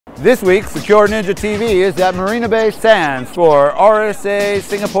This week, SecureNinjaTV is at Marina Bay Sands for RSA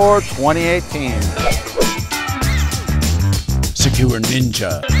Singapore 2018. Secure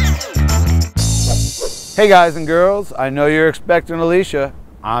Ninja. Hey guys and girls, I know you're expecting Alicia.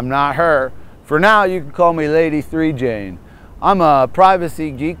 I'm not her. For now, you can call me Lady 3 Jane. I'm a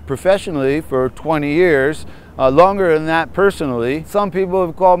privacy geek professionally for 20 years, longer than that personally. Some people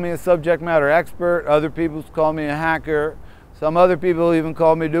have called me a subject matter expert, other people call me a hacker. Some other people even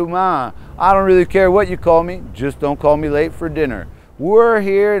call me Duma. I don't really care what you call me, just don't call me late for dinner. We're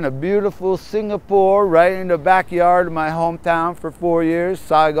here in a beautiful Singapore, right in the backyard of my hometown for 4 years,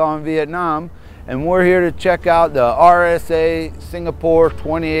 Saigon, Vietnam. And we're here to check out the RSA Singapore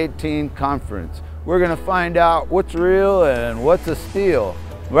 2018 conference. We're gonna find out what's real and what's a steal.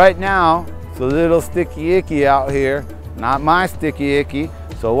 Right now, it's a little sticky icky out here, not my sticky icky.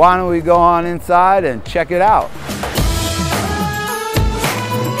 So why don't we go on inside and check it out.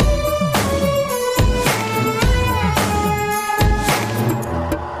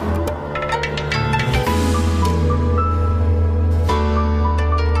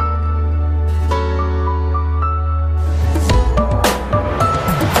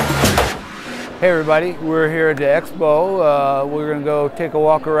 Hey everybody, we're here at the Expo. We're gonna go take a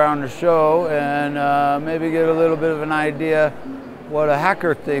walk around the show and maybe get a little bit of an idea what a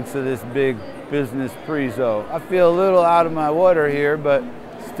hacker thinks of this big business prezo. I feel a little out of my water here, but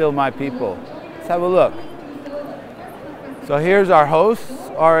still my people. Let's have a look. So here's our hosts,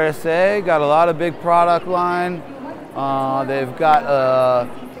 RSA, got a lot of big product line. They've got a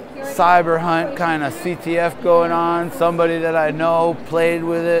cyber hunt kind of CTF going on. Somebody that I know played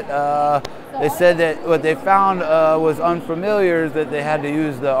with it. They said that what they found was unfamiliar, is that they had to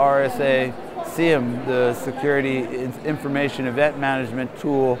use the RSA SIEM, the Security Information Event Management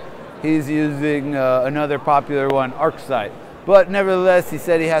tool. He's using another popular one, ArcSight. But nevertheless, he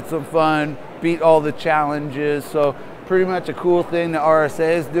said he had some fun, beat all the challenges. So pretty much a cool thing that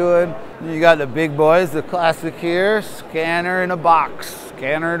RSA is doing. You got the big boys, the classic here, scanner in a box,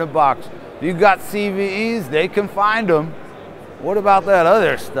 scanner in a box. You got CVEs, they can find them. What about that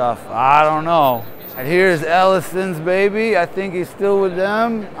other stuff? I don't know. And here's Ellison's baby. I think he's still with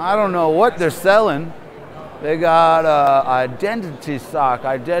them. I don't know what they're selling. They got identity SOC,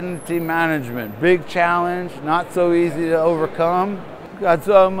 identity management. Big challenge, not so easy to overcome. Got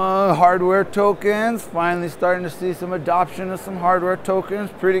some hardware tokens. Finally starting to see some adoption of some hardware tokens.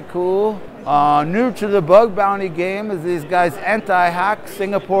 Pretty cool. New to the bug bounty game is these guys Anti-Hack,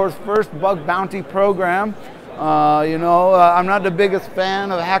 Singapore's first bug bounty program. I'm not the biggest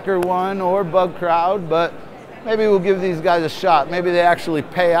fan of HackerOne or BugCrowd, but maybe we'll give these guys a shot. Maybe they actually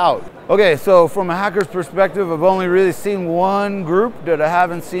pay out. Okay, so from a hacker's perspective, I've only really seen one group that I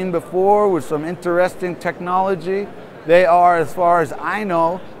haven't seen before with some interesting technology. They are, as far as I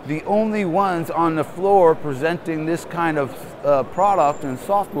know, the only ones on the floor presenting this kind of product and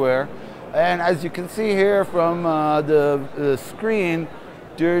software. And as you can see here from the screen,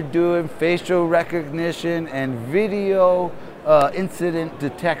 they're doing facial recognition and video incident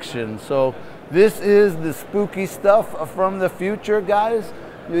detection. So this is the spooky stuff from the future, guys.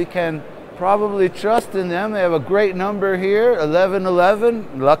 We can probably trust in them. They have a great number here,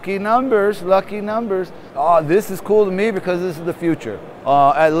 1111. Lucky numbers, lucky numbers. This is cool to me because this is the future.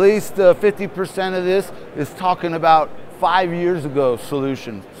 At least 50% of this is talking about 5 years ago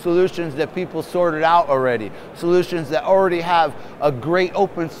solutions that people sorted out already, solutions that already have a great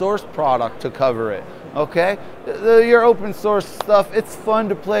open source product to cover it. Okay, your open source stuff, it's fun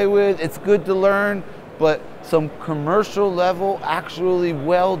to play with, it's good to learn, but some commercial level, actually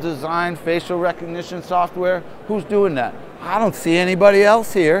well-designed facial recognition software, who's doing that? I don't see anybody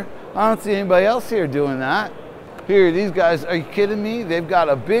else here. I don't see anybody else here doing that. Here, these guys, are you kidding me? They've got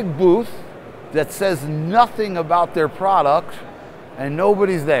a big booth that says nothing about their product and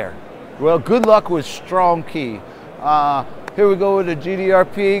nobody's there. Well, good luck with Strong Key. Here we go with the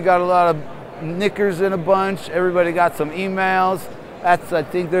GDRP, got a lot of knickers in a bunch. Everybody got some emails. I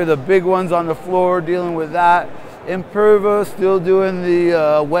think they're the big ones on the floor dealing with that. Imperva still doing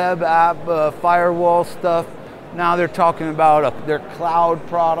the web app firewall stuff. Now they're talking about their cloud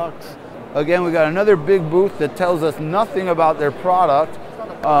products. Again, we got another big booth that tells us nothing about their product.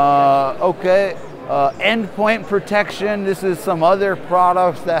 Endpoint protection. This is some other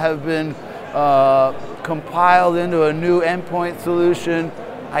products that have been compiled into a new endpoint solution.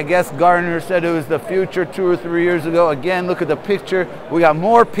 I guess Gartner said it was the future 2 or 3 years ago. Again, look at the picture. We got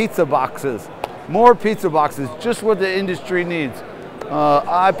more pizza boxes. More pizza boxes, just what the industry needs.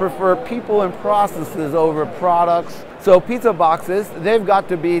 I prefer people and processes over products. So pizza boxes, they've got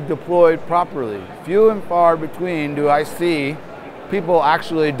to be deployed properly. Few and far between do I see people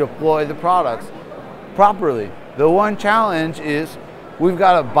actually deploy the products properly. The one challenge is we've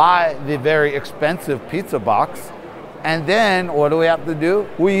got to buy the very expensive pizza box, and then what do we have to do?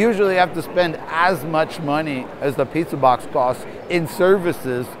 We usually have to spend as much money as the pizza box costs in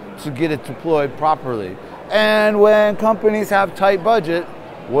services to get it deployed properly. And when companies have tight budget,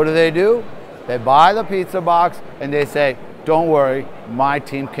 what do? They buy the pizza box and they say, don't worry, my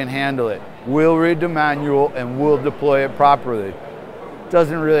team can handle it. We'll read the manual and we'll deploy it properly.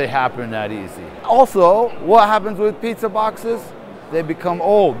 Doesn't really happen that easy. Also, what happens with pizza boxes? They become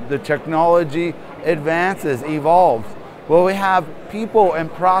old. The technology advances, evolves. Well, we have people and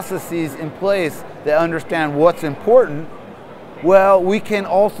processes in place that understand what's important. Well, we can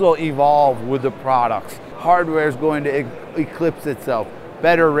also evolve with the products. Hardware is going to eclipse itself.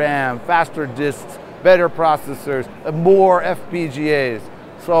 Better RAM, faster disks, better processors, more FPGAs.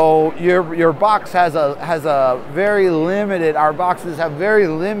 So your box has a very limited, our boxes have very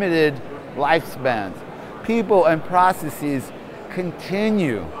limited lifespans. People and processes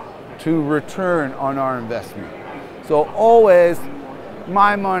continue to return on our investment. So always,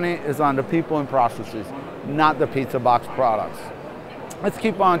 my money is on the people and processes, not the pizza box products. Let's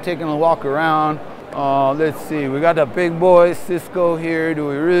keep on taking a walk around. Let's see, we got the big boys, Cisco here. Do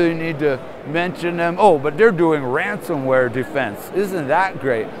we really need to mention them? Oh, but they're doing ransomware defense. Isn't that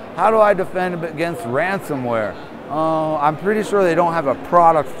great? How do I defend against ransomware? I'm pretty sure they don't have a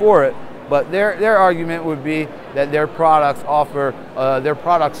product for it, but their argument would be that their products offer, their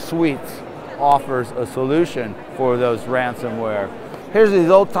product suites offers a solution for those ransomware. Here's these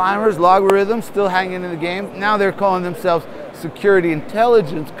old timers, Logarithms, still hanging in the game. Now they're calling themselves Security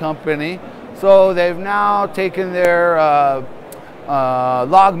Intelligence Company. So they've now taken their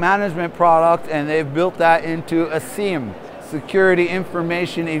log management product and they've built that into a SIEM, Security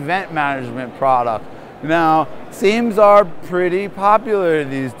Information Event Management product. Now, SIEMs are pretty popular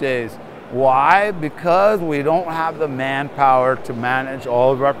these days. Why? Because we don't have the manpower to manage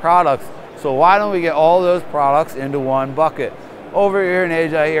all of our products. So why don't we get all those products into one bucket? Over here in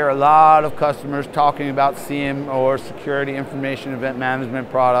Asia, I hear a lot of customers talking about SIEM or Security Information Event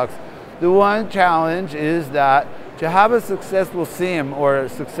Management products. The one challenge is that to have a successful SIEM or a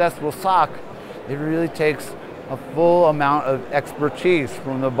successful SOC, it really takes a full amount of expertise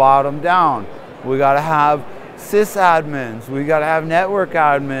from the bottom down. We got to have sysadmins, we got to have network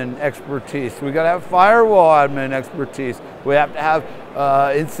admin expertise, we got to have firewall admin expertise, we have to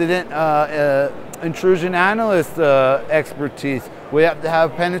have incident intrusion analyst expertise, we have to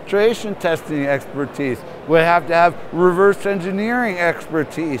have penetration testing expertise, we have to have reverse engineering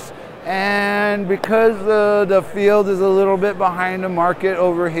expertise. And because the field is a little bit behind the market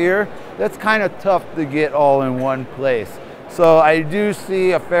over here, that's kind of tough to get all in one place. So I do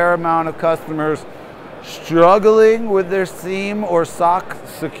see a fair amount of customers struggling with their SIEM or SOC,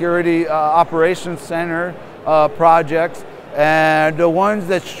 Security Operations Center projects, and the ones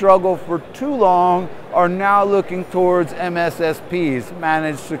that struggle for too long are now looking towards MSSPs,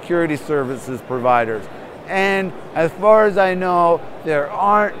 Managed Security Services Providers. And as far as I know, there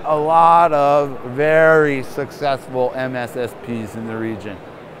aren't a lot of very successful MSSPs in the region.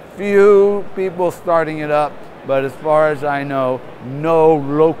 Few people starting it up, but as far as I know, no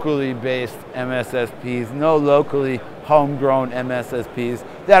locally based MSSPs, no locally homegrown MSSPs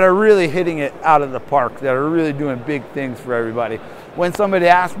that are really hitting it out of the park, that are really doing big things for everybody. When somebody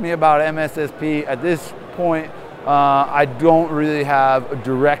asks me about MSSP, at this point, I don't really have a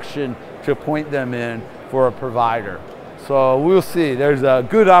direction to point them in for a provider. So we'll see. There's a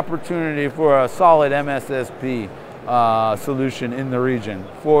good opportunity for a solid MSSP solution in the region,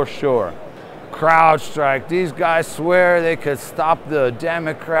 for sure. CrowdStrike, these guys swear they could stop the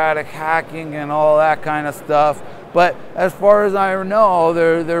democratic hacking and all that kind of stuff. But as far as I know,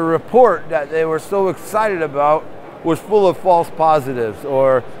 their report that they were so excited about was full of false positives,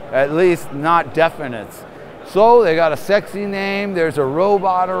 or at least not definites. So they got a sexy name, there's a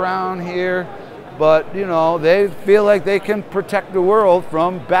robot around here, but you know, they feel like they can protect the world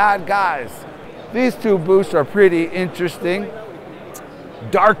from bad guys. These two booths are pretty interesting.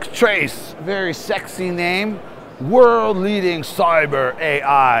 Dark Trace, very sexy name. World-leading cyber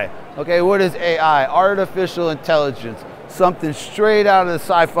AI. Okay, what is AI? Artificial intelligence. Something straight out of the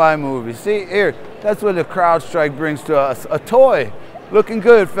sci-fi movie. See, here, that's what the CrowdStrike brings to us. A toy. Looking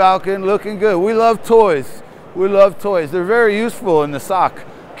good, Falcon, looking good. We love toys. We love toys. They're very useful in the SOC.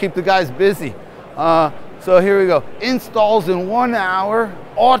 Keep the guys busy. So here we go. Installs in 1 hour.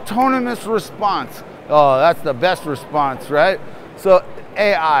 Autonomous response. Oh, that's the best response, right? So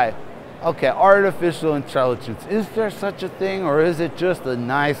AI. Okay, artificial intelligence. Is there such a thing, or is it just a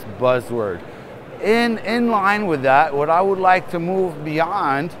nice buzzword? in line with that, what I would like to move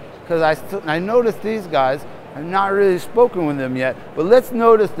beyond, because I noticed these guys, I've not really spoken with them yet, but let's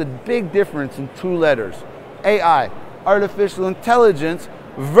notice the big difference in two letters. AI, artificial intelligence,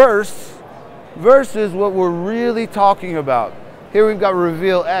 versus what we're really talking about. Here we've got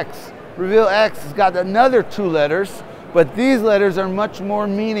Reveal X. Reveal X has got another two letters, but these letters are much more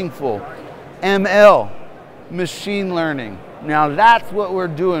meaningful. ML, machine learning. Now that's what we're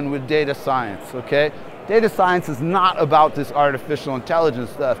doing with data science, okay? Data science is not about this artificial intelligence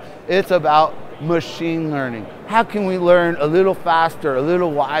stuff. It's about machine learning. How can we learn a little faster, a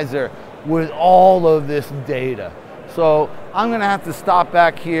little wiser with all of this data? So I'm gonna have to stop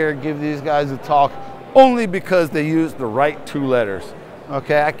back here and give these guys a talk only because they used the right two letters,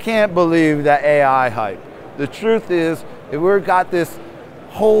 okay? I can't believe that AI hype. The truth is, if we've got this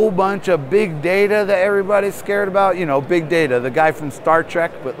whole bunch of big data that everybody's scared about, you know, big data, the guy from Star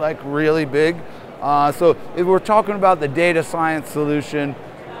Trek, but like really big. So if we're talking about the data science solution,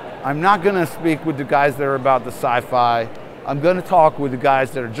 I'm not gonna speak with the guys that are about the sci-fi. I'm gonna talk with the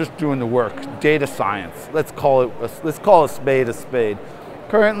guys that are just doing the work, data science. Let's call a spade a spade.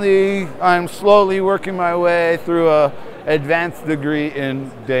 Currently, I'm slowly working my way through an advanced degree in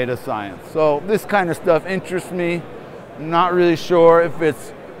data science. So this kind of stuff interests me. I'm not really sure if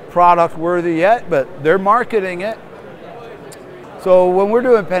it's product worthy yet, but they're marketing it. So when we're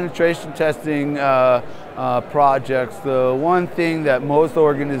doing penetration testing projects, the one thing that most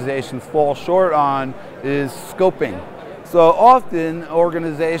organizations fall short on is scoping. So often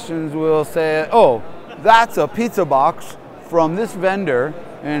organizations will say, oh, that's a pizza box from this vendor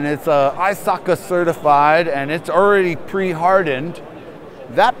and it's ISACA certified and it's already pre-hardened.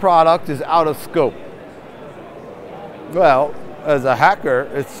 That product is out of scope. Well, as a hacker,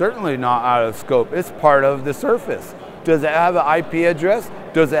 it's certainly not out of scope. It's part of the surface. Does it have an IP address?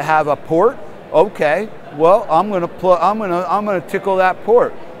 Does it have a port? Okay. Well, I'm gonna tickle that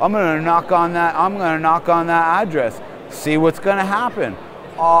port. I'm gonna knock on that address. See what's gonna happen.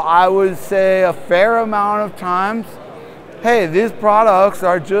 I would say a fair amount of times, hey, these products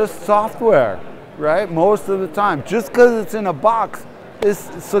are just software, right? Most of the time, just because it's in a box, it's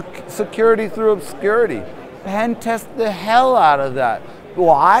security through obscurity. Pen test the hell out of that.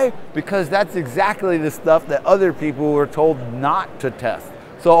 Why? Because that's exactly the stuff that other people were told not to test.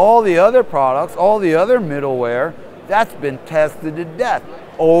 So all the other products, all the other middleware, that's been tested to death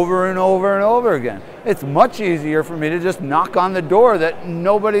over and over and over again. It's much easier for me to just knock on the door that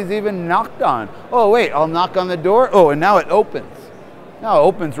nobody's even knocked on. Oh wait, I'll knock on the door. Oh, and now it opens. Now it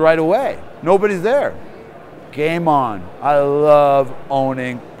opens right away. Nobody's there. Game on. I love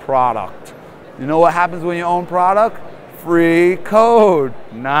owning product. You know what happens when you own product? Free code.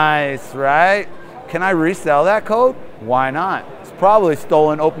 Nice, right? Can I resell that code? Why not? It's probably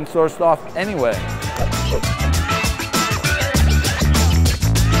stolen open source stuff anyway.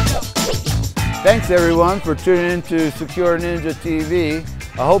 Thanks everyone for tuning in to SecureNinjaTV.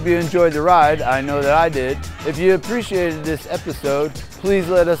 I hope you enjoyed the ride. I know that I did. If you appreciated this episode, please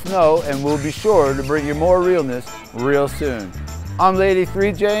let us know and we'll be sure to bring you more realness real soon. I'm Lady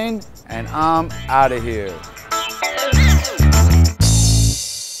 3 Jane and I'm out of here.